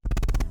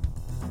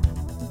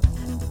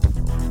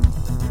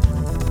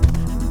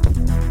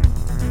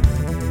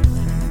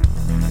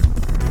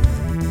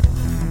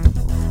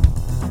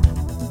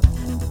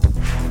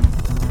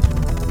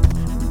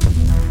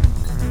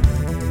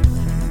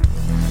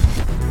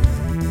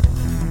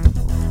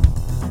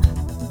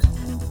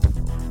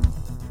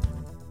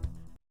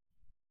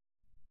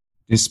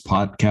This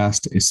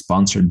podcast is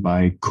sponsored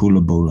by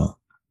Kulabola,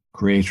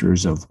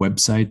 creators of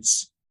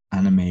websites,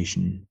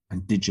 animation,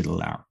 and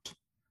digital art.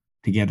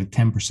 To get a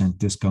 10%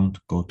 discount,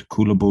 go to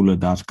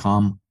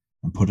kulabola.com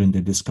and put in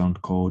the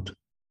discount code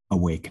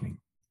AWAKENING.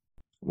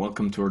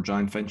 Welcome to our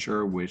joint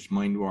venture with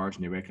Mindwars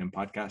and the Awakening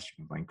podcast. You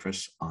can find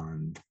Chris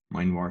on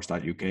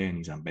mindwars.uk and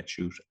he's on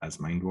BitChute as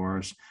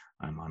Mindwars.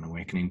 I'm on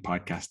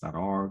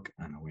awakeningpodcast.org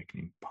and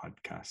Awakening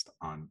Podcast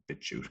on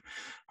BitChute.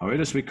 How are you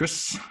this week,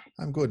 Chris?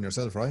 I'm good. And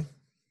yourself, Roy?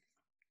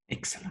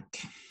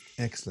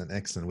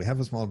 Excellent. We have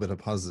a small bit of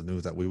positive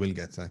news that we will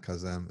get to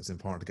because it's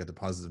important to get the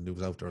positive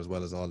news out there as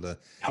well as all the...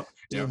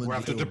 we're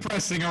after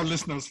depressing our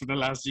listeners for the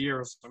last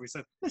year, so we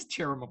said, let's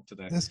cheer them up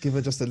today. Let's give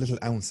it just a little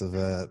ounce of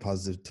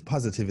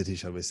positivity,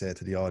 shall we say,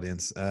 to the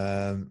audience.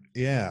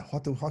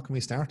 What can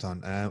we start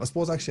on? I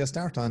suppose actually I'll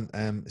start on,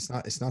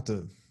 it's not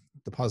the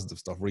positive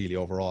stuff really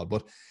overall,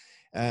 but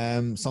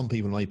some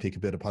people might pick a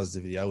bit of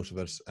positivity out of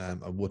it.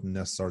 I wouldn't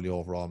necessarily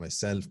overall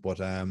myself, but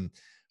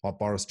what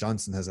Boris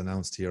Johnson has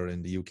announced here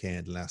in the UK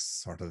in the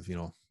last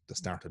the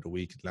start of the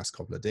week, the last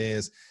couple of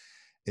days,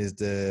 is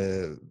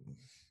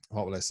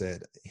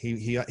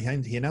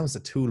he announced a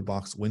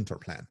toolbox winter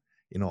plan.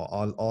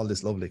 All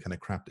this lovely kind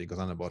of crap that he goes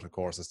on about, of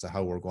course, as to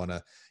how we're going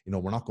to,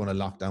 we're not going to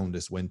lock down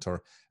this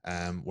winter.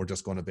 We're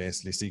just going to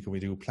basically see, can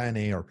we do plan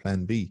A or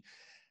plan B?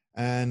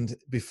 And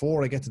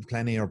before I get to the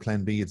plan A or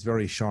plan B, it's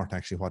very short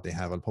actually what they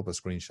have. I'll put a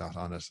screenshot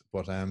on it.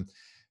 But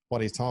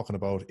what he's talking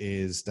about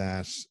is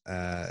that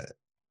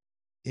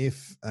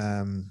before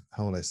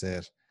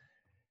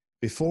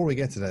we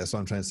get to that, that's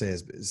what I'm trying to say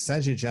is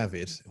Sajid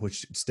Javid,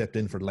 which stepped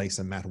in for the likes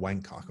of Matt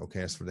Wancock,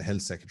 okay, it's for the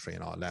health secretary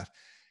and all that.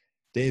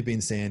 They've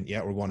been saying,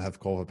 yeah, we're going to have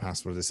COVID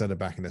passports. They said it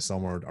back in the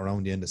summer,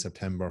 around the end of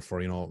September,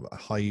 for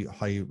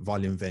high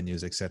volume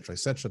venues, etc.,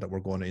 that we're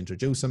going to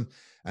introduce them,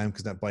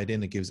 because that by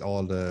then it gives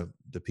all the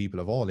people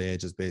of all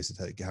ages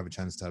basically have a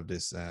chance to have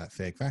this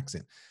fake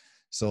vaccine.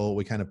 So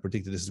we kind of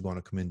predicted this is going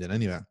to come in then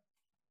anyway.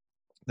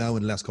 Now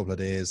in the last couple of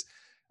days,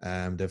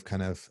 they've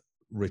kind of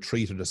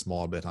retreated a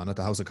small bit on it.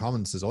 The House of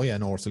Commons says, oh yeah,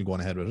 no, we're still going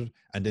ahead with it.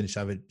 And then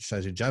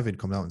Sajid Javid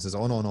comes out and says,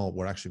 oh no,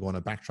 we're actually going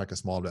to backtrack a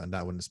small bit on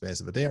that in the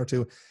space of a day or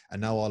two. And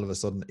now all of a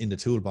sudden in the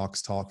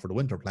toolbox talk for the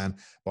winter plan,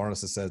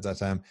 Boris has said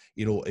that,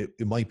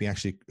 it might be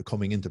actually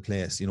coming into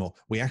place.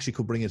 We actually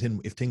could bring it in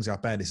if things are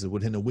bad. He says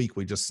within a week,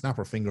 we just snap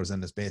our fingers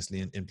and it's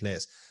basically in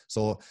place.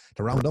 So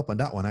to round up on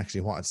that one,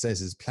 actually what it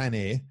says is plan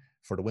A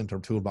for the winter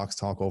toolbox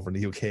talk over in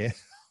the UK.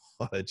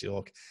 What a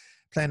joke.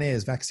 Plan A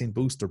is vaccine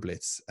booster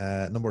blitz.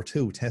 Number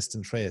 2, test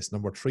and trace.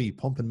 Number 3,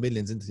 pumping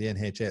millions into the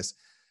NHS.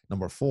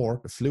 Number 4,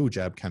 the flu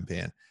jab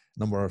campaign.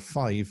 Number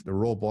 5, the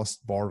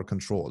robust border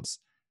controls.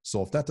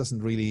 So if that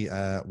doesn't really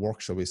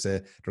work, shall we say,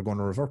 they're going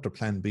to revert to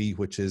plan B,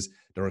 which is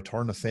the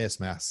return of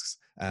face masks,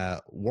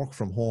 work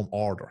from home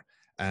order,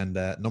 and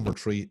number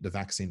 3, the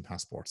vaccine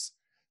passports.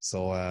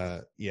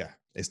 So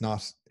it's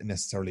not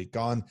necessarily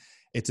gone.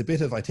 It's a bit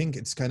of, I think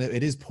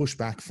it is pushed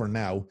back for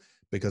now,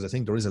 because I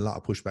think there is a lot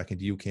of pushback in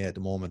the UK at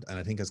the moment. And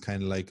I think it's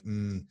kind of like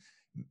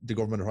the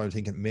government are probably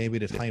thinking maybe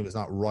the time is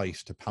not right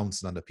to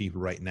pounce on the people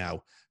right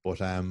now. But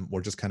we're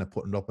just kind of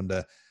putting it up in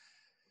the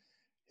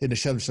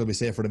shelf, shall we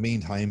say, for the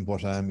meantime.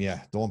 But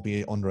don't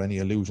be under any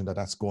illusion that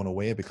that's going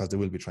away, because they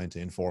will be trying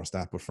to enforce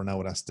that. But for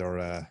now, that's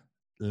their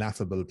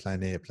laughable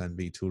plan A, plan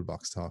B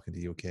toolbox talk in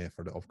the UK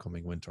for the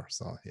upcoming winter.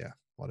 So yeah,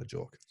 what a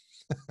joke.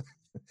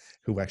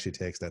 Who actually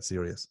takes that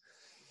serious?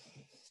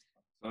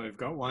 I've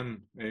got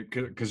one,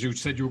 because you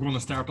said you were going to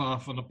start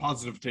off on a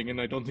positive thing, and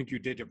I don't think you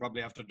did. You're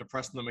probably after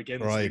depressing them again.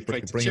 Right,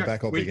 bring it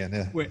back up again.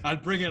 Yeah. Wait, I'll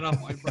bring it up.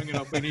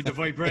 We need the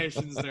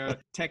vibrations there.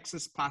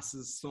 Texas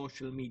passes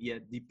social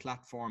media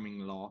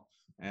deplatforming law.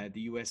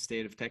 The U.S.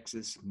 state of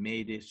Texas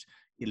made it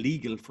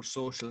illegal for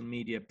social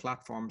media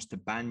platforms to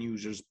ban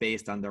users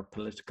based on their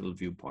political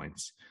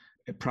viewpoints.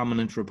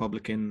 Prominent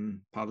Republican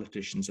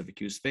politicians have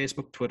accused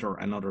Facebook, Twitter,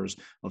 and others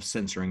of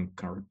censoring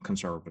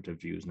conservative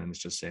views. And then it's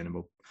just saying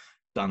about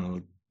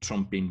Donald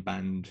Trump being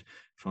banned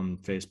from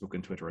Facebook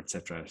and Twitter,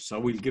 etc. So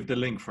we'll give the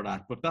link for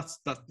that, but that's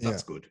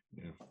good.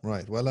 Yeah.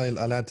 Right. Well,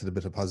 I'll add to the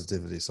bit of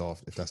positivity. So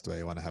if that's the way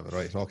you want to have it,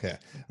 right? Okay.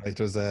 Right.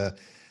 There's a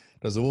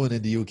woman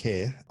in the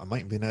UK. I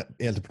might be not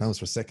able to pronounce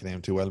her second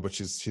name too well, but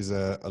she's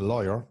a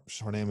lawyer.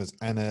 Her name is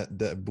Anna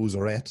de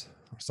Bouzeret,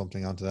 or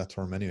something onto that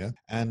term anyway.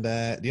 And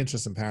the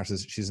interesting part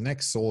is she's an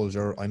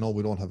ex-soldier. I know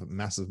we don't have a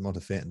massive amount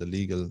of faith in the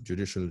legal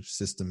judicial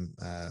system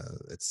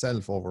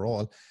itself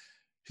overall.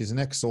 She's an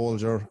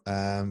ex-soldier,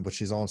 but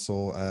she's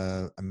also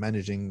a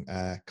managing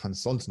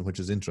consultant, which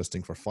is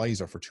interesting, for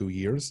Pfizer for 2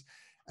 years.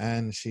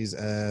 And she's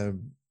a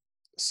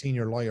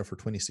senior lawyer for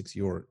 26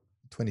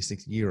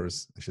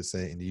 years, I should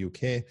say, in the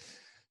UK.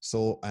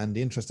 So, and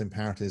the interesting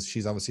part is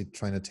she's obviously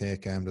trying to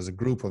take, there's a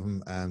group of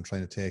them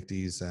trying to take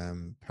these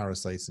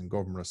parasites in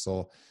government or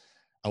so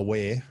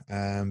away,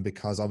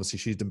 because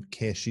obviously the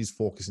case she's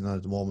focusing on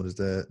at the moment is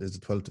the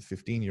 12 to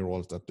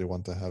 15-year-olds that they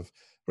want to have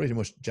pretty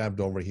much jabbed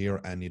over here,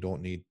 and you don't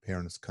need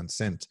parents'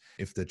 consent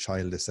if the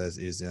child, it says,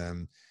 is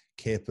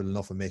capable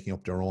enough of making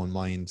up their own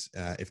mind.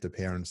 Even if the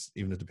parents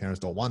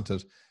don't want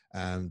it,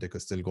 they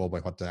could still go by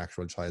what the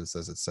actual child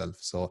says itself.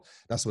 So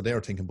that's what they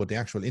were thinking. But the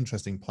actual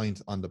interesting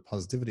point on the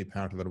positivity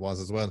part of it was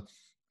as well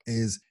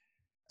is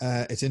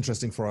it's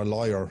interesting for a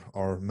lawyer,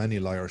 or many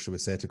lawyers, should we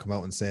say, to come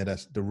out and say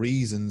that the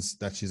reasons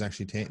that she's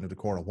actually taken it to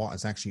court, or what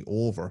is actually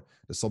over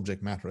the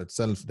subject matter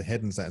itself, the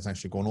headings that it's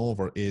actually gone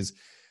over is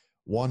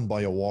 1,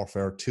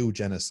 biowarfare, 2,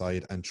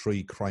 genocide, and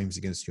 3, crimes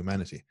against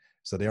humanity.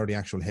 So they are the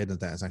actual headings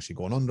that is actually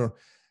going under.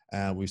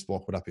 We've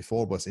spoke about that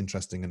before, but it's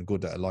interesting and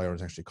good that a lawyer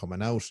is actually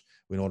coming out.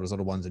 We know there's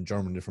other ones in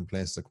Germany, different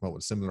places that come out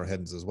with similar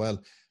headings as well.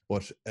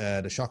 But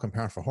the shocking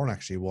part for her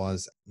actually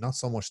was not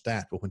so much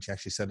that, but when she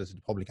actually said it to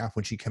the public,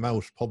 when she came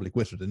out public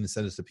with it and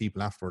said it to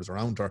people afterwards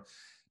around her,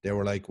 they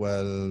were like,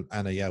 well,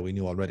 Anna, yeah, we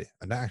knew already.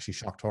 And that actually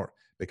shocked her,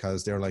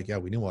 because they're like, yeah,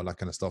 we knew all that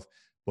kind of stuff.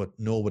 But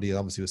nobody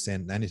obviously was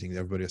saying anything.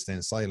 Everybody was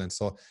staying silent.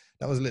 So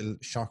that was a little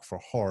shock for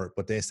her.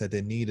 But they said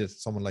they needed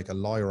someone like a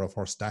lawyer of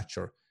her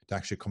stature to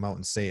actually come out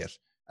and say it.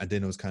 And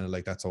then it was kind of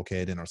like, that's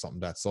okay then, or something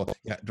like that. So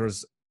yeah,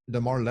 there's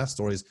the moral of that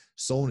story is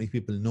so many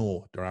people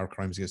know there are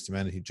crimes against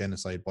humanity,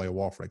 genocide,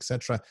 biowarfare,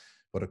 etc.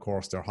 But of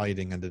course they're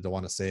hiding and they don't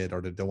want to say it,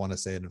 or they don't want to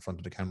say it in front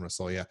of the camera.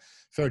 So yeah,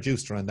 fair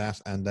juice around that.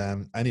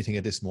 And anything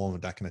at this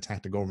moment that can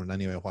attack the government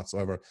anyway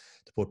whatsoever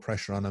to put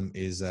pressure on them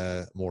is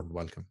more than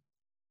welcome.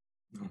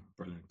 Oh,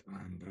 brilliant.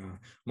 And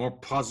more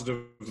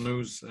positive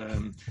news.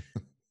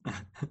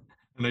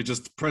 And I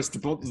just pressed the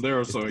button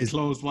there, so it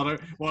closed what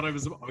I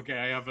was. Okay,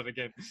 I have it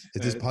again.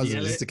 It is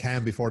positive. It's the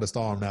calm before the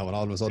storm now, and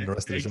all of a sudden the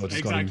rest of the show just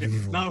exactly.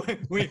 Now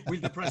we'll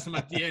depress them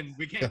at the end.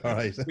 We can't. All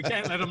right. We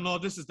can't let them know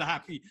this is the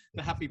happy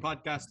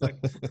podcast. Like.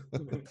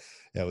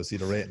 Yeah, we'll see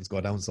the ratings go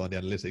down. So on the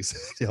analytics,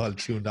 they all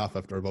tuned off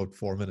after about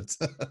 4 minutes.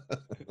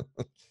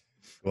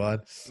 Go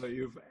on. So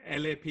you've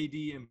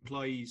LAPD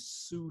employees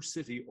sue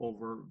city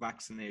over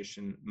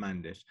vaccination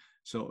mandate.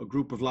 So a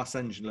group of Los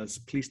Angeles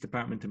Police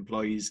Department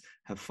employees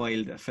have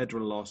filed a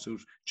federal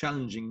lawsuit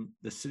challenging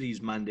the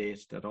city's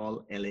mandate that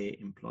all LA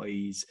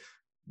employees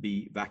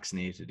be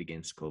vaccinated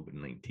against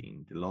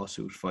COVID-19. The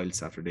lawsuit filed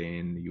Saturday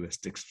in the U.S.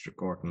 District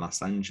Court in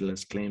Los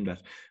Angeles claimed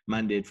that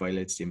mandate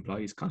violates the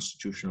employees'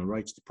 constitutional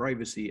rights to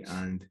privacy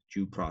and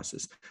due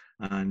process,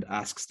 and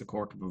asks the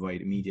court to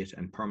provide immediate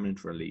and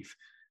permanent relief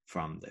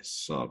from this.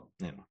 So,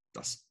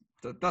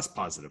 that's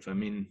positive. I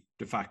mean,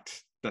 the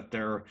fact that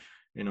they're,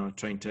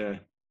 trying to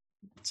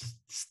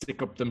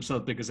stick up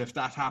themselves, because if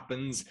that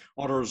happens,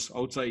 others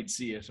outside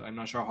see it. I'm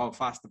not sure how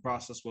fast the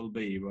process will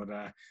be, but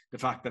the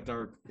fact that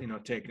they're,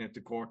 taking it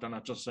to court, they're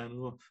not just saying,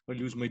 oh, I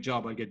lose my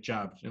job, I get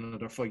jabbed.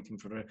 They're fighting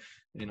for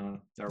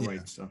their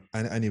rights. So.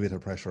 And any bit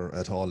of pressure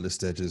at all this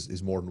stage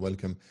is more than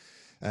welcome.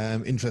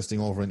 Interesting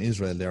over in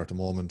Israel there at the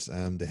moment.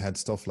 They had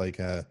stuff like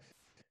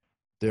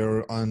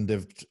they've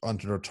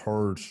onto their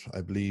third,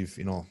 I believe,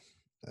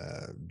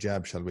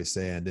 jab, shall we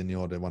say, and then they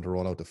want to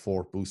roll out the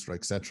fourth booster,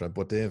 etc.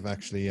 But they've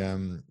actually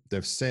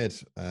they've said,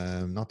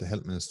 not the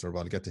health minister, but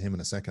I'll get to him in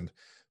a second,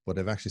 but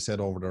they've actually said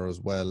over there as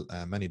well,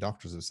 many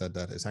doctors have said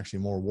that it's actually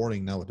more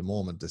worrying now at the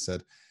moment, they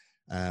said,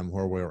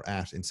 where we're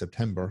at in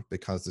September,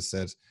 because they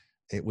said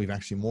we've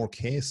actually more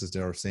cases,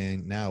 they're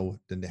saying now,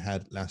 than they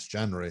had last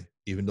January,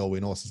 even though we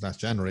know since last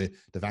January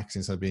the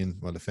vaccines have been,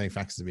 the fake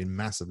vaccines have been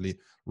massively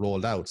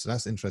rolled out. So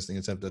that's interesting,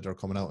 except that they're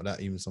coming out with that,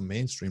 even some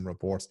mainstream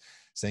reports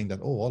saying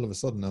that, all of a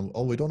sudden,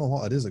 we don't know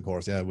what it is, of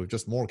course. Yeah, we've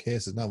just more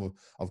cases now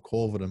of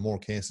COVID, and more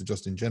cases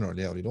just in general.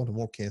 Yeah, you don't have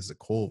more cases of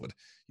COVID.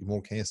 You have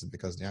more cases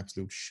because of the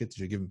absolute shit that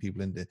you're giving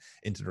people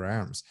into their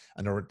arms.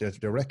 And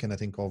they reckon, I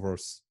think, over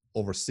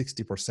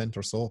 60%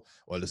 or so,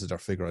 well, this is their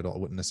figure, I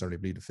wouldn't necessarily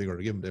believe the figure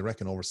to give them, they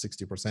reckon over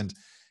 60%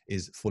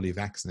 is fully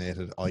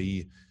vaccinated,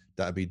 i.e.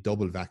 that'd be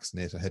double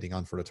vaccinated, heading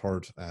on for the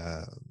third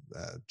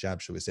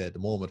jab, shall we say, at the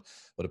moment.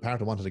 But the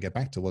part I wanted to get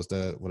back to was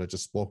what I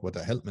just spoke with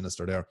the health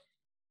minister there.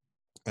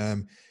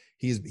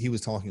 He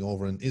was talking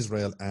over in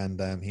Israel,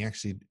 and he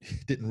actually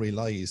didn't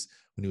realize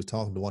when he was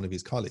talking to one of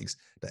his colleagues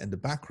that in the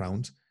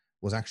background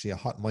was actually a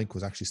hot mic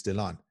was actually still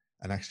on,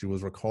 and actually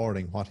was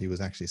recording what he was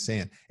actually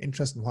saying.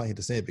 Interesting what he had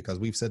to say, because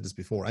we've said this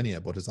before anyway,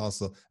 but it's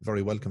also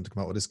very welcome to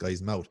come out with this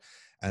guy's mouth.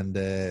 And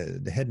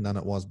the heading on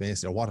it was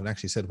basically, or what it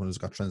actually said when it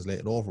got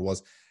translated over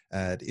was,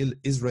 the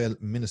Israel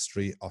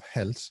Ministry of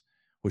Health,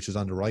 which is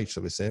on the right,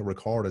 shall we say,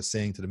 recorded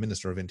saying to the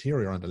Minister of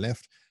Interior on the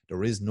left,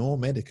 there is no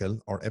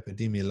medical or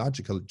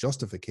epidemiological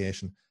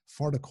justification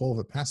for the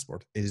COVID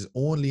passport. It is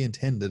only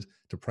intended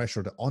to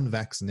pressure the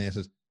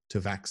unvaccinated to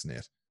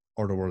vaccinate.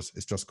 In other words,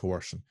 it's just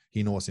coercion.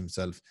 He knows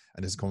himself,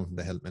 and this is coming from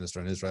the health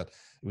minister in Israel.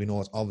 We know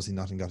it's obviously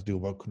nothing got to do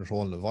about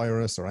controlling the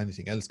virus or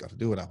anything else got to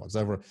do with that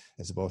whatsoever.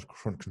 It's about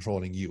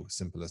controlling you,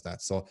 simple as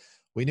that. So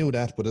we knew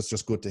that, but it's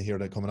just good to hear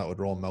that coming out with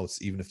their own mouths,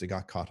 even if they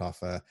got caught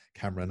off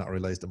camera and not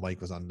realized the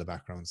mic was on in the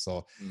background.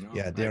 So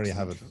there you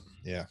have it.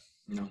 Yeah.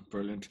 No,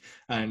 brilliant.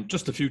 And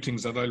just a few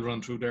things that I'll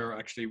run through there.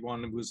 Actually,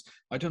 one was,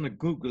 I done a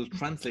Google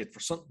Translate for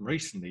something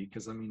recently,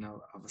 because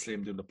obviously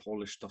I'm doing the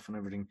Polish stuff and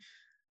everything.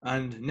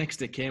 And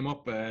next it came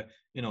up,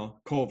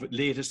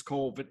 latest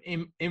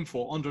COVID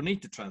info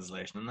underneath the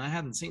translation. And I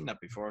hadn't seen that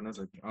before. And I was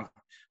like,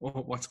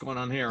 what's going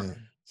on here? Yeah.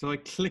 So I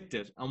clicked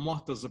it. And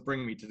what does it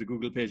bring me to the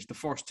Google page? The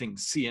first thing,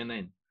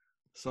 CNN.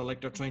 So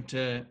like they're trying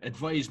to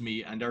advise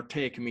me and they're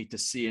taking me to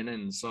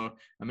CNN. So,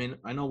 I mean,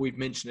 I know we've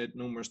mentioned it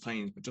numerous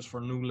times, but just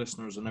for new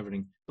listeners and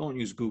everything, don't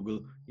use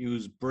Google,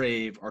 use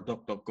Brave or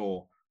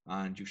DuckDuckGo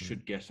and you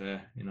should get,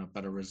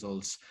 better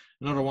results.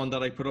 Another one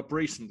that I put up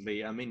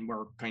recently, I mean,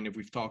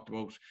 we've talked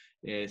about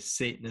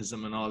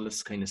Satanism and all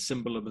this kind of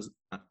symbolism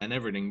and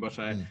everything, but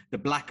the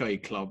Black Eye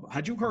Club,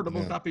 had you heard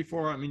about that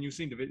before? I mean, you've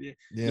seen the video,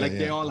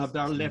 they all have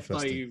their left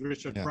eye,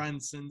 Richard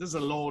Branson, there's a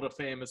load of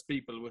famous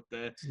people with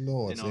the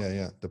loads,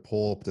 the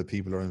Pope, the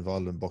people are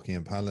involved in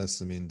Buckingham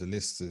Palace. I mean, the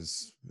list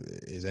is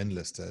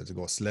endless to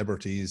go.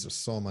 Celebrities, there's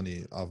so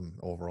many of them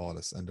overall,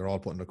 and they're all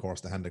putting, of course,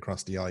 the hand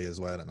across the eye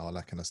as well and all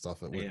that kind of stuff.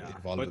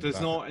 But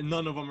there's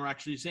none of them are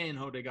actually saying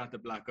how they got the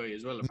black eye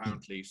as well,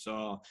 apparently.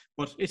 So,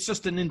 but it's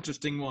just an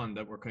interesting one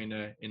that we're kind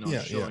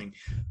of showing.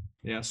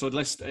 So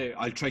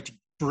I'll try to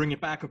bring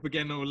it back up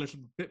again now, a little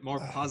bit more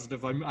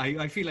positive.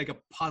 I feel like a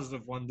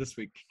positive one this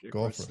week.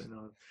 Go for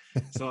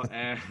it. So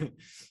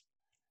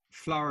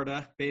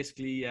Florida,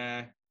 basically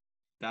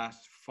that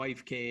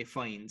 5K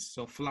fines.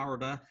 So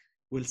Florida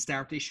will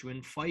start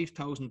issuing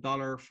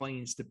 $5,000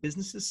 fines to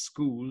businesses,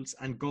 schools,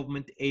 and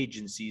government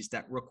agencies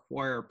that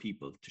require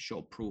people to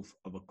show proof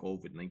of a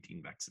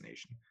COVID-19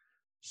 vaccination.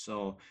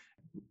 So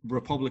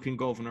Republican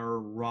Governor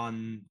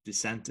Ron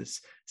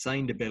DeSantis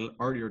signed a bill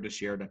earlier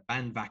this year that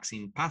banned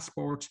vaccine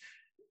passports.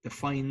 The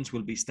fines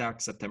will be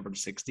start September the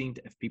 16th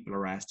if people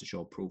are asked to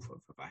show proof of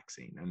a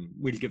vaccine. And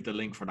we'll give the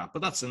link for that.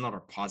 But that's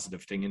another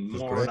positive thing. And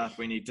more of that,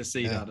 we need to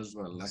see that as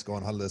well. Let's go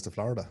on holidays to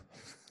Florida.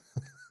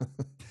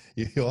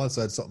 You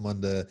also had something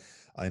on the,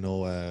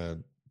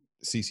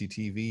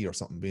 CCTV or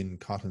something being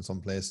caught in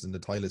some places in the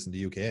toilets in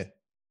the UK.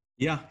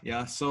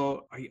 Yeah.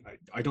 So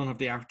I don't have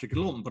the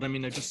article open, but I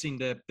mean, I've just seen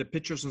the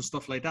pictures and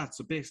stuff like that.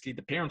 So basically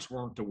the parents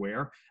weren't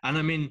aware. And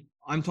I mean,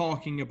 I'm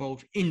talking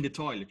about in the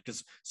toilet,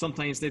 because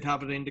sometimes they'd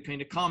have it in the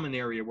kind of common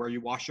area where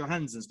you wash your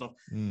hands and stuff.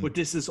 But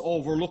this is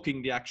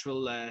overlooking the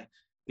actual,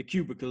 the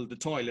cubicle, the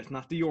toilet,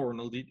 not the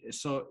urinal.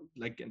 So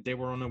like they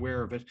were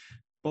unaware of it.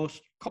 But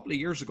a couple of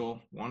years ago,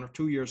 1 or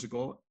 2 years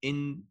ago,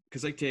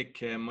 because I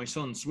take my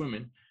son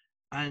swimming,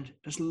 and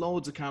there's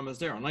loads of cameras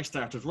there. And I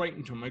started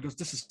writing to him. I goes,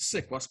 "This is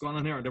sick. What's going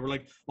on here?" And they were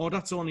like, "Oh,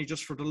 that's only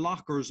just for the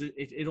lockers.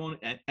 It only,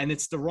 and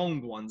it's the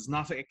round ones,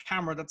 not a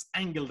camera that's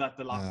angled at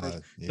the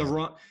lockers.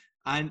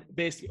 And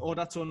basically,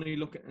 that's only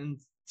looking." And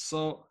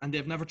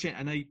they've never changed.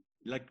 And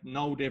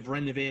now they've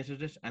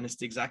renovated it, and it's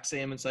the exact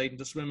same inside in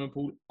the swimming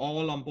pool,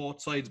 all on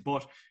both sides.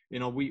 But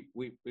we've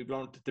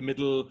learned that the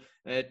middle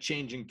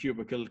changing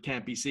cubicle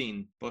can't be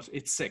seen, but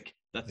it's sick.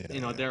 But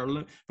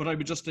I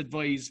would just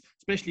advise,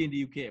 especially in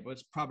the UK, but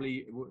it's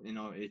probably,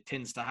 it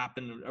tends to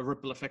happen, a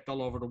ripple effect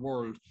all over the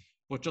world.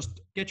 But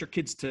just get your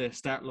kids to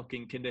start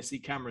looking, can they see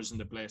cameras in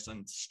the place,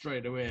 and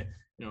straight away,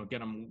 get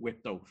them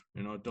whipped out.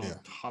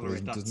 Don't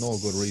tolerate that. There's no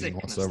good reason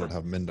whatsoever to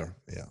have them in there.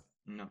 Yeah.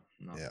 No.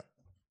 Yeah.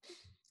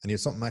 And you had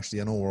something,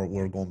 actually, I know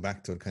we're going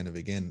back to it kind of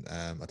again.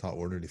 I thought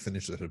we're nearly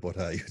finished with it, but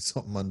you had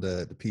something on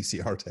the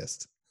PCR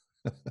test.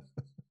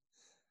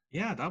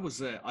 Yeah, that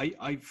was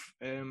I've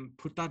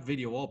put that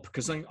video up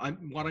because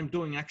what I'm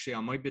doing actually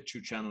on my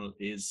BitChute channel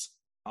is,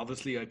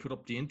 obviously I put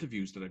up the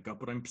interviews that I got,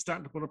 but I'm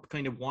starting to put up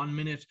kind of 1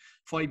 minute,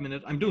 5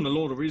 minute. I'm doing a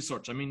load of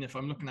research. I mean, if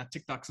I'm looking at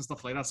TikToks and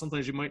stuff like that,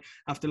 sometimes you might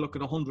have to look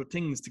at 100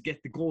 things to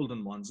get the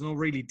golden ones,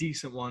 really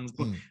decent ones.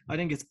 But I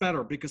think it's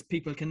better because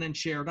people can then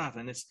share that,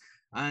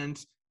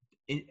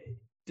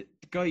 the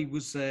guy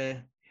was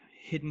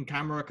hidden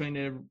camera kind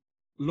of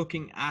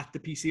looking at the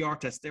PCR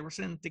test. They were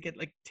saying to get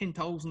like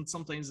 10,000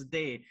 sometimes a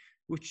day,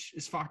 which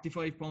is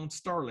 £45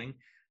 sterling.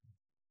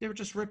 They were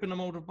just ripping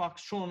them out of the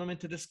box, throwing them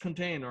into this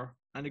container,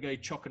 and the guy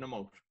chucking them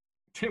out.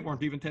 They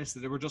weren't even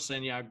tested. They were just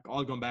saying, yeah,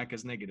 all gone back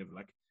as negative.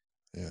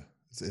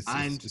 It's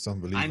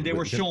unbelievable. And they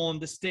were showing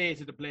the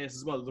state of the place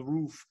as well, the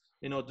roof,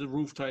 the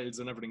roof tiles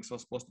and everything. So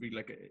it's supposed to be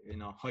like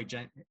a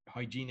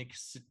hygienic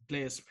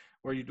place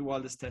where you do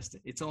all this testing.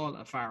 It's all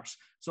a farce.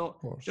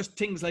 So just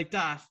things like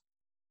that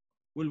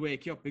will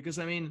wake you up, because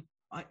I mean,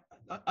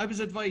 I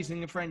was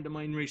advising a friend of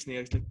mine recently.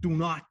 I was like, do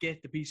not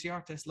get the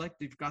PCR test. Like,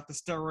 they've got the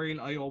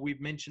sterile. We've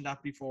mentioned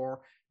that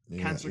before.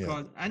 Cancer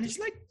cause, and it's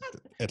like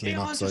ethylene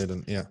oxide,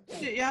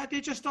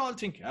 they just all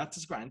think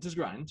it's grand.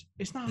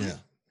 It's not. Yeah,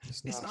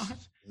 it's not.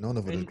 None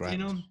of it is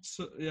grand.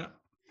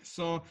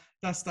 So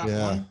that's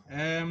that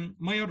one.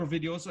 My other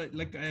videos,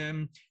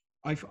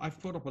 I've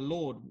put up a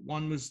load.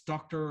 One was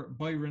Dr.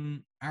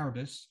 Byron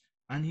Ardis,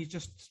 and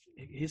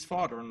his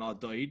father-in-law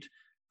died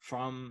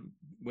from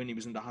when he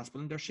was in the hospital,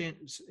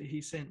 and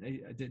he's saying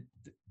the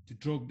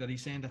drug that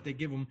he's saying that they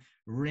give him,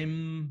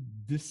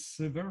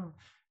 remdesivir,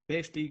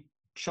 basically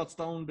shuts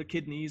down the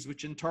kidneys,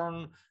 which in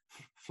turn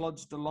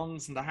floods the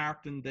lungs and the heart,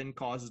 and then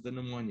causes the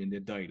pneumonia, and they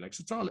die.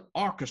 So it's all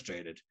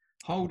orchestrated.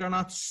 How they're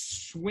not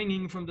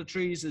swinging from the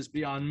trees is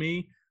beyond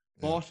me.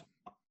 But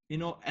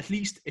at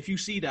least if you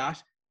see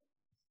that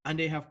and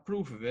they have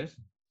proof of it,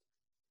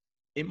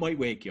 it might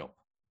wake you up.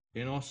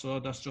 So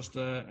that's just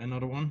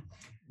another one.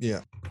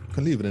 Yeah,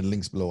 can leave it in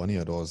links below any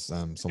of those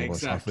some of our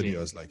short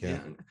videos.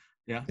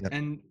 Yeah.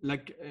 And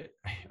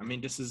I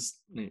mean, this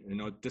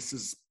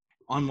is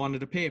on one of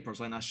the papers,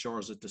 I'm not sure,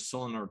 is it the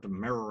Sun or the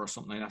Mirror or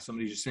something like that,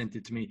 somebody just sent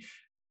it to me,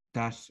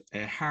 that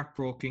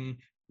heartbroken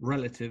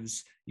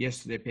relatives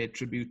yesterday paid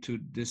tribute to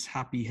this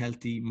happy,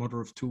 healthy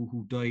mother of two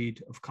who died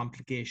of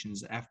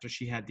complications after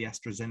she had the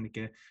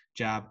AstraZeneca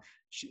jab.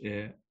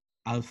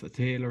 Alpha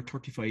Taylor,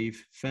 35,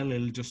 fell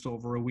ill just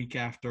over a week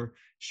after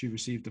she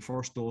received the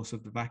first dose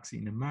of the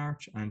vaccine in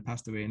March and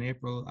passed away in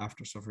April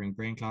after suffering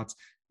brain clots.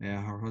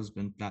 Her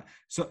husband.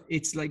 So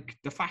it's like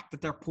the fact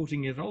that they're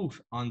putting it out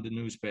on the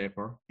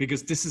newspaper,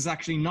 because this is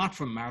actually not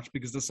from March,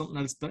 because there's something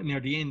else near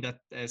the end at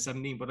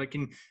 17. But I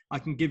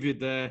can give you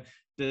the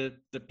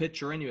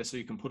picture anyway, so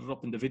you can put it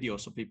up in the video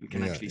so people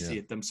can actually see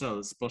it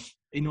themselves. But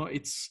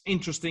it's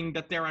interesting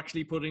that they're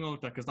actually putting out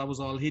that, because that was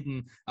all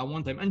hidden at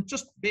one time. And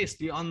just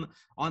basically on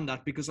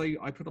that, because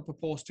I put up a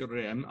post the other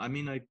day. I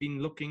mean, I've been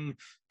looking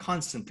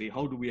constantly,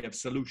 how do we have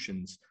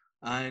solutions?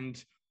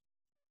 And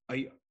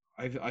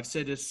I've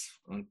said this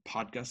on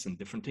podcasts and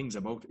different things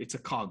about, it's a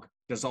cog.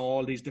 There's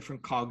all these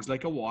different cogs,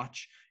 like a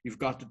watch. You've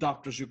got the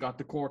doctors, you've got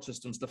the court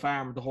systems, the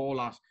farm, the whole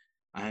lot,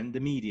 and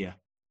the media.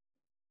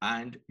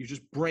 And you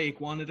just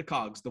break one of the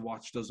cogs, the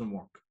watch doesn't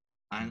work.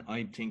 And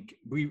I think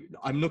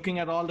I'm looking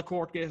at all the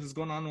court cases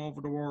going on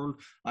over the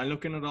world. I'm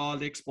looking at all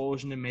the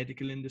exposure in the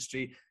medical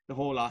industry, the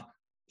whole lot.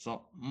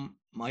 So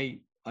my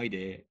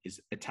idea is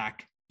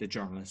attack the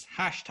journalist.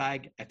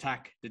 Hashtag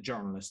attack the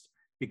journalist.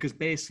 Because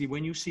basically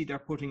when you see they're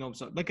putting up,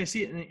 like I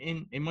see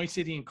it in my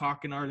city in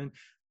Cork in Ireland,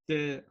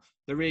 the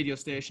radio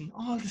station,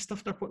 all the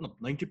stuff they're putting up,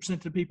 90%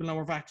 of the people now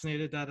are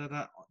vaccinated,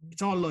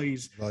 it's all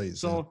lies.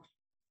 So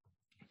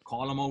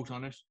call them out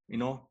on it,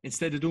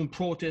 instead of doing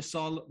protests,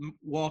 all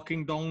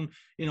walking down,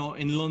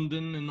 in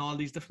London and all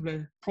these different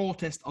places,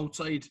 protest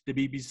outside the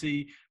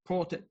BBC,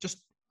 protest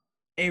just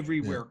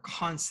everywhere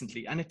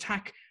constantly, and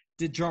attack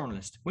the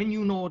journalist. When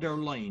you know they're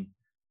lying,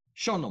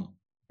 shun them.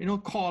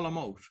 Call them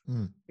out.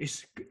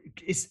 It's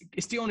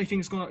the only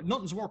thing that's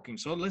nothing's working.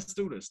 So let's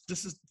do this.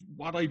 This is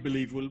what I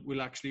believe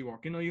will actually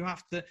work. You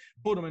have to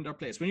put them in their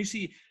place. When you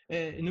see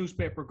a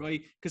newspaper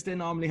guy, because they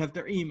normally have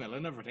their email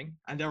and everything,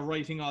 and they're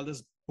writing all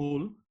this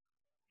bull,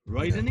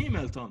 write an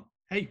email to them.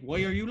 Hey,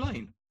 why are you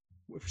lying?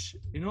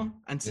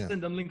 And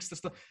send them links to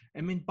stuff.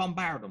 I mean,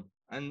 bombard them.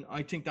 And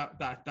I think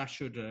that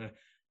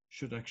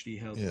should actually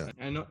help.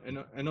 And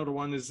another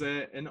one is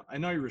an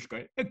Irish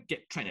guy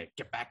trying to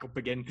get back up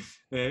again.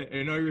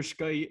 An Irish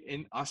guy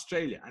in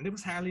Australia, and there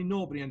was hardly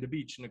nobody on the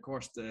beach. And of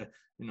course, the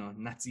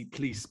Nazi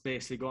police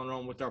basically going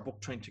around with their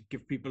book trying to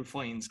give people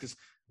fines, because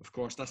of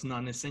course that's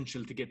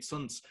non-essential to get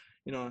suns.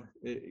 One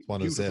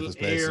of the safest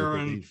places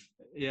and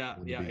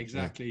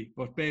exactly.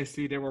 But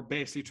basically, they were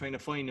basically trying to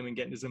find him and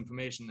getting his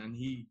information, and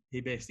he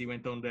basically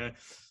went on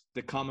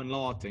the common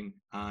law thing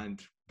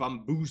and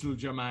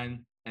bamboozled your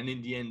man. And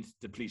in the end,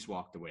 the police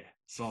walked away.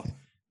 So,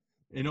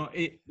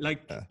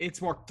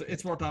 it's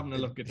worth having a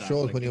look at that.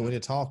 Sure, when you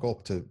talk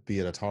up to be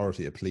an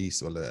authority, a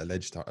police or the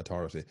alleged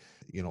authority,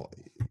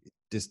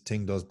 this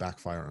thing does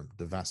backfire on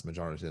the vast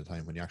majority of the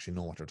time when you actually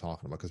know what you're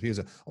talking about. Because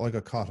people say, I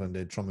got caught and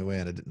they threw me away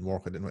and it didn't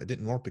work. It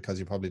didn't work because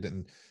you probably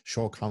didn't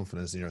show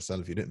confidence in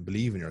yourself. You didn't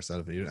believe in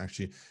yourself, and you didn't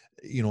actually,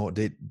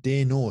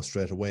 they know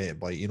straight away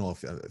by,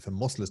 if a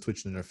muscle is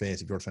twitching in their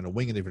face, if you're trying to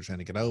wing it, if you're trying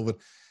to get out of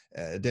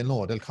it, they'll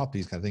know, they'll copy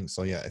these kind of things.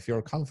 So yeah, if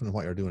you're confident in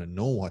what you're doing and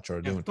know what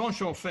you're doing, don't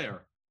show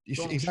fear. You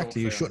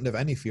shouldn't have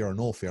any fear or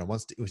no fear.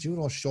 Once you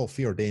don't show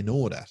fear, they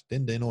know that.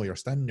 Then they know you're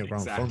standing your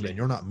ground firmly and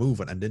you're not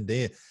moving. And then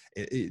they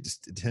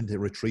just tend to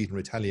retreat and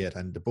retaliate,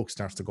 and the book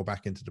starts to go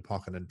back into the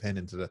pocket and pen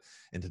into the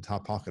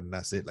top pocket, and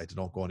that's it. Like, they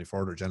don't go any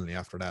further generally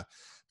after that.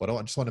 But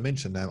I just want to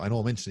mention, I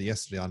know I mentioned it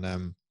yesterday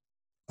on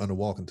a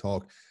walk and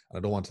talk, and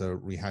I don't want to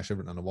rehash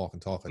everything on a walk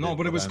and talk.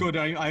 But it was good.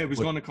 I was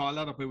going to call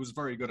that up. It was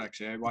very good,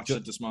 actually. I watched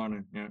it this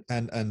morning. Yeah.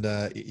 And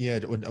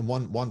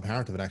one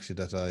part of it actually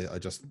that I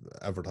just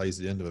advertised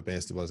at the end of it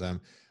basically was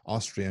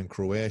Austria and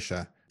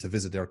Croatia to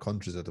visit their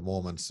countries at the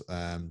moment.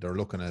 They're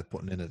looking at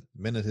putting in a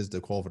minute is the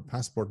COVID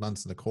passport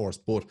nonsense, of course,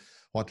 but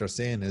what they're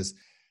saying is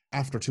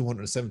after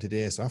 270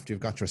 days, so after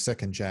you've got your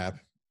second jab,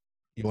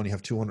 you only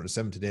have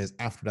 270 days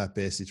after that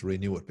basically to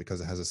renew it, because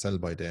it has a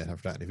sell-by date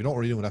after that. And if you don't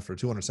renew it after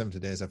 270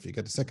 days after you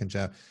get the second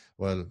jab,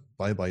 well,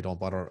 bye-bye, don't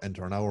bother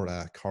entering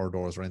our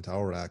corridors or into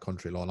our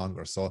country no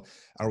longer. So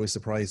are we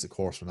surprised, of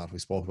course, or not? We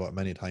spoke about it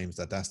many times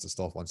that that's the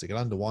stuff. Once you get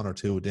on to one or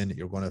two, then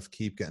you're going to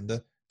keep getting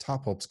the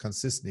top-ups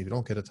consistently. If you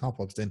don't get the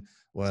top-ups, then,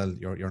 well,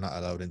 you're not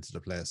allowed into the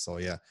place. So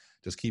yeah,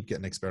 just keep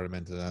getting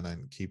experimented on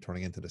and keep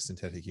turning into the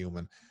synthetic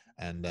human.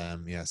 And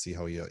see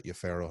how you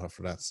fare out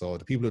after that. So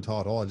the people who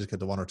thought, I'll just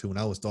get the one or two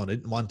now, it's done. I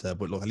didn't want to,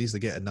 but look, at least I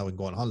get it now and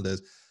go on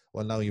holidays.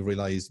 Well, now you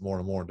realize more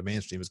and more the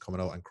mainstream is coming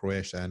out, and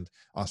Croatia and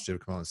Austria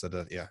have come out and said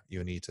that,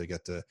 you need to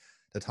get the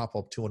top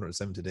up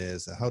 270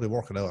 days. How they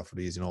work it out after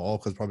these,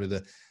 because probably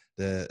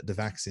the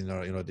vaccine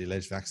or, the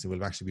alleged vaccine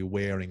will actually be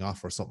wearing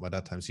off or something at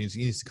that time. So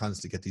you need to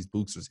constantly get these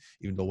boosters,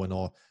 even though we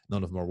know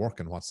none of them are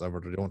working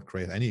whatsoever. They don't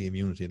create any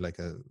immunity like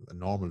a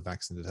normal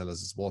vaccine to tell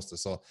us it's supposed to.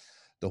 So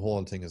the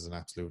whole thing is an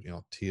absolute,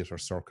 theater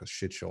circus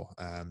shit show,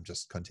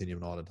 just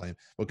continuing all the time,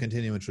 but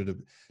continuing through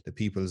the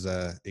people's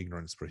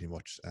ignorance pretty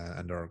much,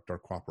 and their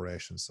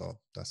cooperation. So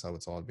that's how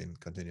it's all been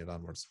continued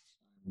onwards.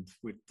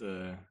 With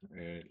the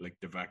like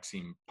the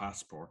vaccine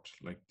passport,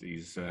 like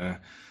these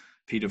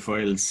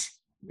pedophiles,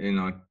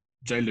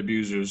 child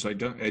abusers.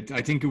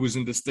 I think it was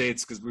in the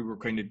States, because we were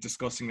kind of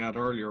discussing that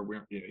earlier,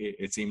 where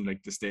it seemed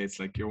like the States,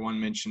 like your one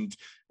mentioned,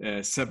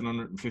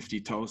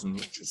 750,000,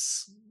 which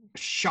is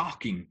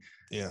shocking.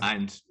 Yeah.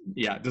 And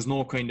yeah, there's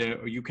no kind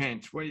of, you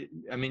can't, well,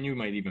 I mean, you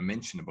might even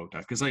mention about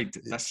that, because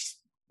that's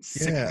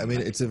yeah, I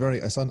mean, it's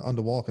on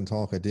the walk and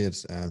talk I did,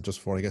 just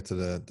before I get to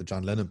the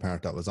John Lennon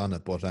part that was on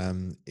it, but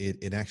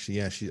it actually,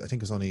 yeah, I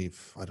think it's only,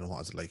 I don't know,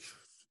 what is it, like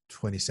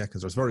 20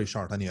 seconds, or it's very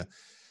short anyway,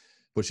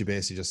 but she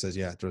basically just says,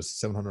 yeah, there's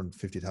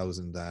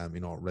 750,000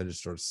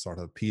 registered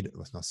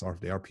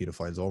they are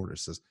pedophiles over there.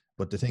 She says,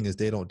 but the thing is,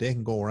 they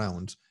can go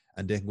around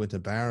and they can go into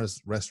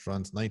bars,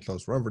 restaurants,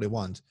 nightclubs, wherever they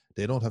want.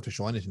 They don't have to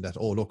show anything that,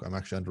 oh, look, I'm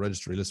actually on the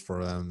registry list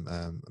for I'm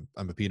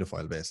a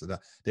pedophile, basically.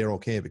 That they're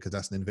okay, because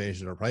that's an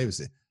invasion of their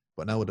privacy.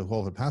 But now with the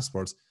COVID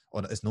passports,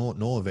 it's no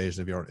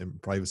invasion of your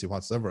privacy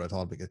whatsoever at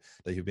all, because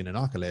that you've been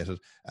inoculated.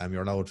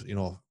 You're allowed,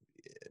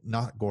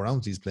 not go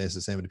around these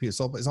places, same with the people.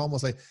 So it's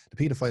almost like the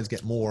pedophiles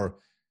get more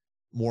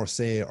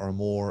say, or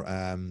more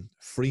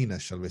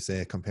freeness, shall we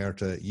say, compared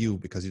to you,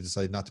 because you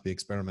decide not to be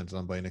experimented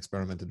on by an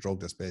experimental drug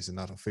that's basically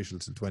not official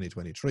till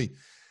 2023.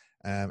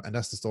 And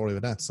that's the story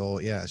with that. So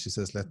yeah, she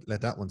says,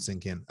 let that one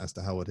sink in as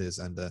to how it is.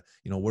 And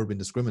we're being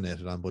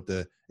discriminated on, but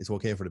it's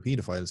okay for the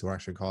pedophiles who are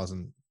actually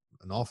causing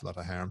an awful lot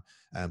of harm,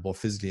 both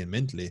physically and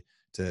mentally,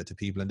 to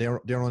people. And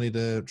they're only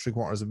the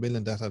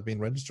 750,000 that have been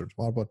registered.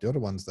 What about the other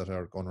ones that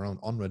are going around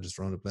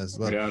unregistered around the place as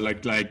well? Yeah,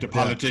 like the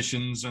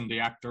politicians and the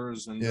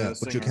actors and the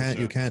but singers,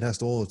 you can't ask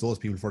those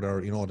people for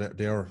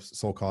their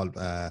so-called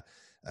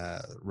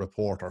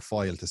report or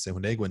file to say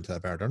when they go into a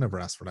bar. They're never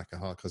asked for that,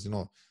 because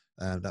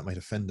that might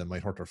offend them,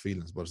 might hurt their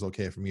feelings. But it's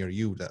okay for me or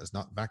you that is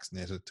not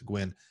vaccinated to go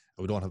in, and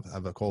we don't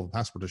have a COVID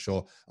passport to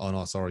show, oh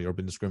no, sorry, you're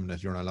being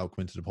discriminated, you're not allowed to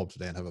come into the pub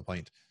today and have a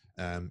pint.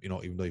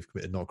 Even though you've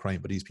committed no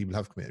crime, but these people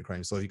have committed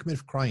crimes. So if you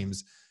commit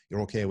crimes,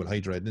 you're okay with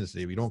hide your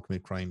identity. If you don't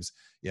commit crimes,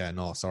 yeah,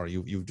 no, sorry,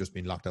 you've just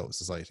been locked out of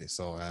society.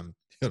 So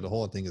the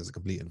whole thing is a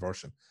complete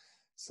inversion.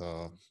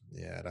 So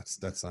yeah,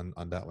 that's on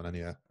that one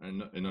anyway.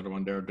 And another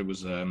one there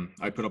was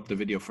I put up the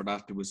video for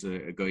that. There was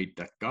a guy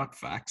that got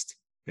vaxxed,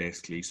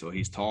 basically. So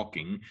he's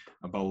talking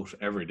about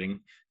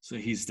everything. So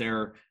he's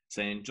there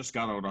saying, just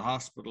got out of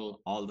hospital,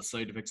 all the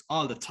side effects,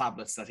 all the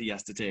tablets that he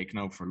has to take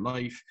now for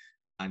life.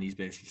 And he's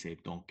basically said,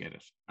 don't get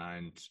it.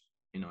 And,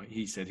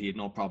 he said he had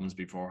no problems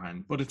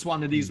beforehand. But it's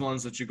one of these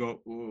ones that you go,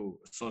 oh,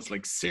 so it's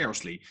like,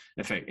 seriously,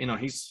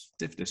 he's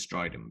stiff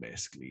destroyed him,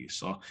 basically.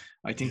 So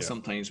I think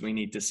sometimes we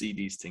need to see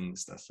these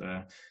things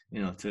that,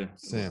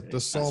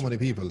 There's so many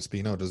people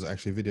speaking out. There's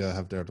actually a video I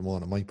have there at the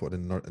moment. I might put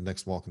in the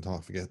next walk and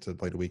talk, forget to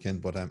by the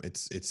weekend. But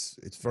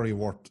it's very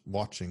worth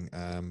watching,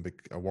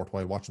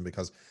 worthwhile watching,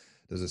 because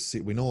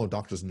we know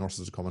doctors and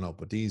nurses are coming out,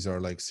 but these are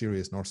like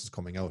serious nurses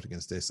coming out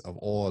against this of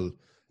all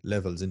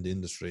levels in the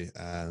industry,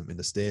 in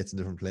the States and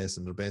different places,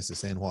 and they're basically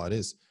saying what it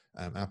is: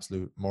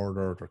 absolute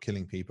murder, they're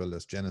killing people,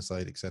 there's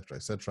genocide, etc.,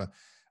 etc.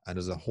 And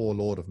there's a whole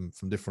load of them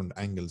from different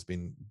angles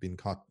being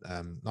caught,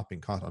 not being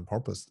caught on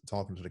purpose,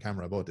 talking to the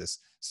camera about this,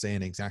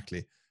 saying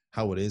exactly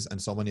how it is.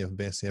 And so many of them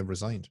basically have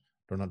resigned.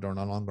 They're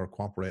no longer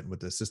cooperating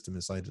with the system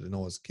inside that they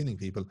know is killing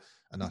people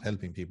and not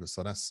helping people.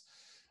 So that's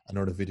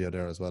another video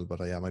there as well,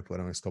 but I might put it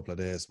in the next couple of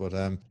days. But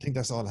I think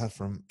that's all I have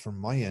from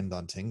my end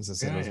on things.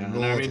 And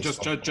I mean,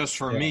 just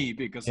for me,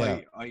 because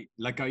I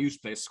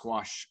used to play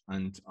squash,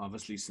 and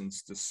obviously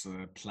since this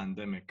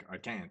pandemic, I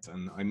can't,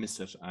 and I miss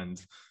it,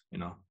 and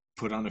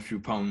put on a few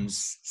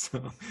pounds.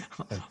 So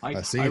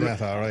I see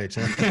that, all right.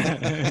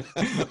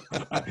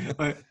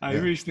 I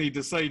recently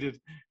decided,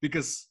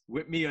 because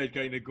with me, I'd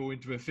kind of go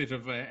into a fit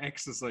of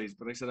exercise,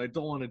 but I said, I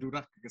don't want to do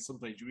that, because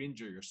sometimes you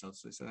injure yourself.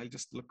 So I said,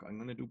 I'm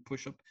going to do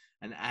push-up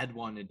and add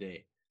one a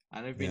day.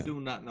 And I've been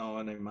doing that now,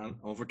 and I'm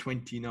over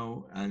 20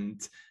 now,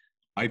 and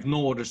I've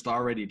noticed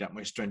already that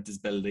my strength is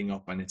building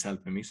up and it's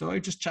helping me. So I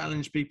just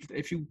challenge people,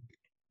 if you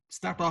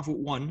start off with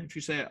one. If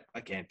you say,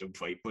 I can't do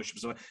 5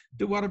 push-ups, so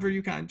do whatever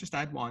you can, just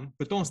add one,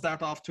 but don't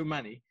start off too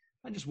many,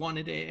 and just one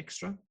a day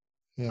extra,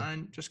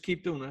 and just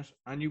keep doing it,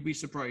 and you'll be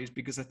surprised,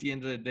 because at the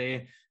end of the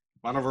day,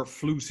 whatever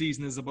flu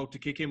season is about to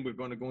kick in, we're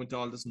going to go into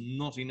all this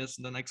nuttiness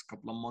in the next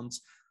couple of months,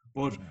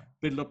 but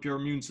build up your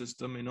immune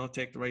system,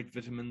 take the right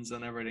vitamins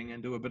and everything,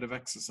 and do a bit of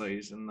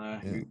exercise, and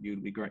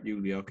you'll be great.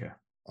 You'll be okay.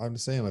 I'm the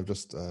same. I've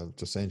just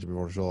saying to you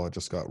before the show, I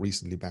just got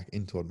recently back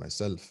into it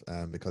myself,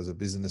 because of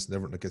business and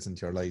everything that gets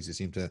into your lives. You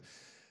seem to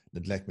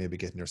neglect maybe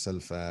getting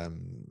yourself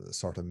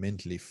sort of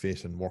mentally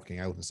fit and working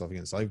out and stuff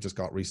again. So I've just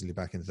got recently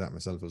back into that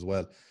myself as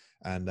well.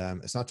 And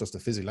it's not just a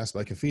physical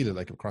aspect. I can feel it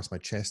like across my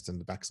chest and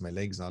the backs of my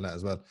legs and all that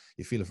as well.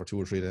 You feel it for 2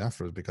 or 3 days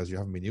afterwards because you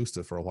haven't been used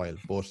to it for a while.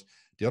 But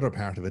the other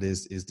part of it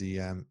is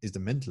the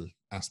mental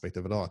aspect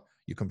of it all.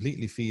 You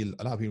completely feel,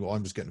 a lot of people go,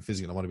 I'm just getting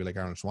physical, I want to be like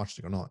Arnold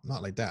Schwarzenegger. No,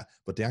 not like that.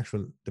 But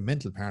the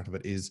mental part of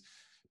it is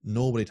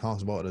nobody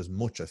talks about it as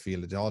much. I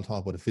feel they all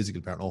talk about the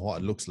physical part,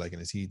 what it looks like,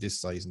 and is he this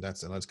size and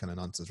that's kind of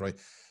nonsense, right?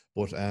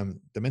 But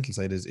the mental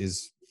side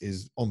is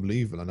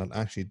unbelievable, and I'll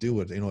actually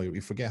do it. You know,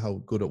 you forget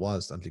how good it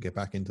was until you get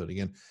back into it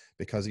again,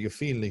 because you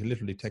feel like you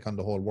literally take on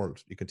the whole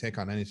world. You can take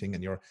on anything,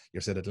 and you're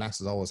said at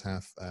last is always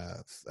half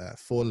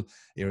full.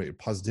 Your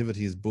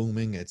positivity is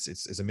booming.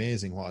 It's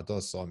amazing what it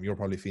does. So you're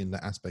probably feeling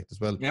that aspect as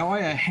well.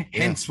 Yeah,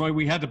 hence why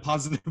we had a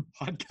positive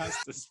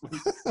podcast this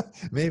week.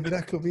 Maybe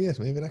that could be it.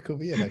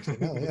 Actually,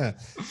 no, yeah,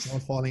 it's all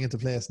falling into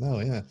place now.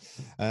 Yeah.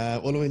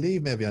 Well, we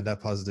leave maybe on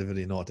that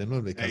positivity note, then,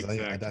 will we? Because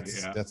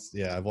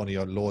exactly, I've only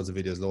got loads of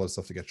videos, loads of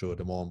stuff to get through at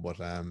the moment. But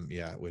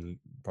we'll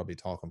probably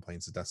talk on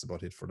points. That's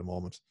about it for the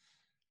moment.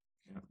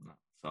 Yeah.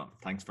 So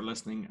thanks for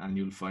listening, and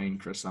you'll find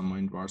Chris on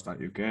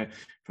mindwars.uk,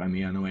 find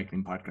me on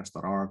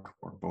awakeningpodcast.org.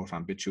 We're both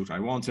on BitChute. I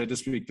won't say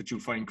this week that you'll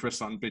find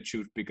Chris on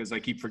BitChute, because I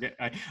keep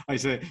forgetting. I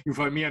say you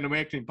find me on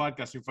Awakening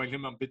Podcast, you find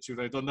him on BitChute.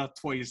 I've done that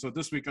twice. So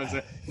this week I'll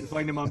say you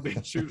find him on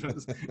BitChute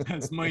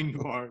as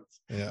Mindwars.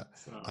 Yeah.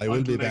 So I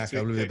will be back.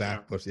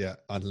 But yeah,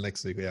 until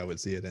next week, we'll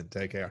see you then.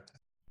 Take care.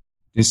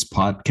 This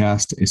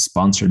podcast is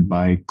sponsored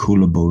by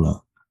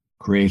Coolaboola,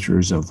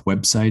 creators of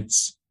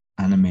websites,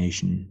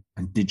 animation,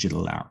 and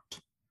digital art.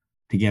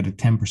 To get a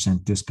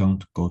 10%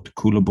 discount, go to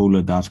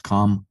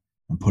coolaboola.com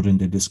and put in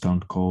the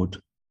discount code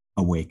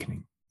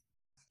AWAKENING.